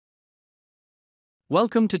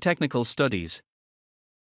Welcome to Technical Studies.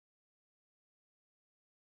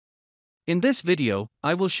 In this video,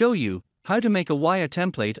 I will show you how to make a wire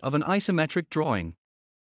template of an isometric drawing.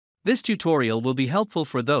 This tutorial will be helpful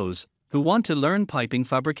for those who want to learn piping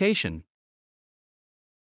fabrication.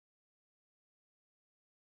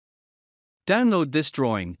 Download this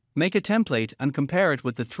drawing, make a template and compare it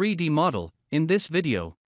with the 3D model in this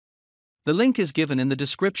video. The link is given in the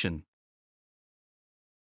description.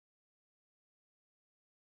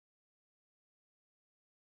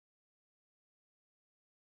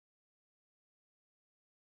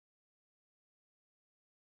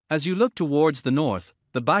 As you look towards the north,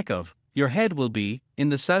 the back of your head will be in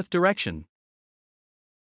the south direction.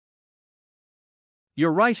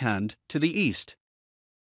 Your right hand to the east.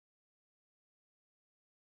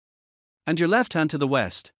 And your left hand to the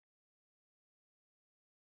west.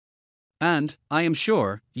 And, I am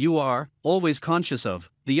sure, you are always conscious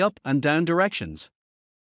of the up and down directions.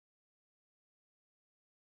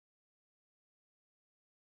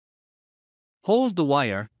 Hold the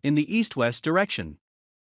wire in the east-west direction.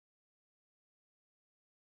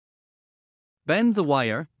 Bend the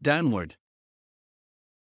wire downward.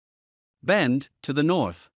 Bend to the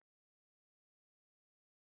north.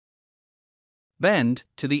 Bend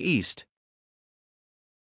to the east.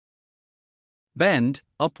 Bend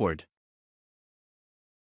upward.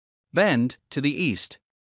 Bend to the east.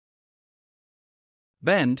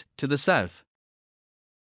 Bend to the south.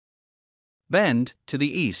 Bend to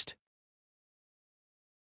the east.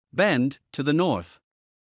 Bend to the north.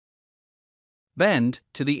 Bend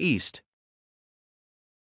to the east.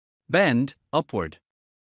 Bend upward.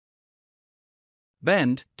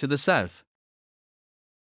 Bend to the south.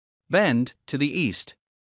 Bend to the east.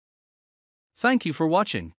 Thank you for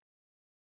watching.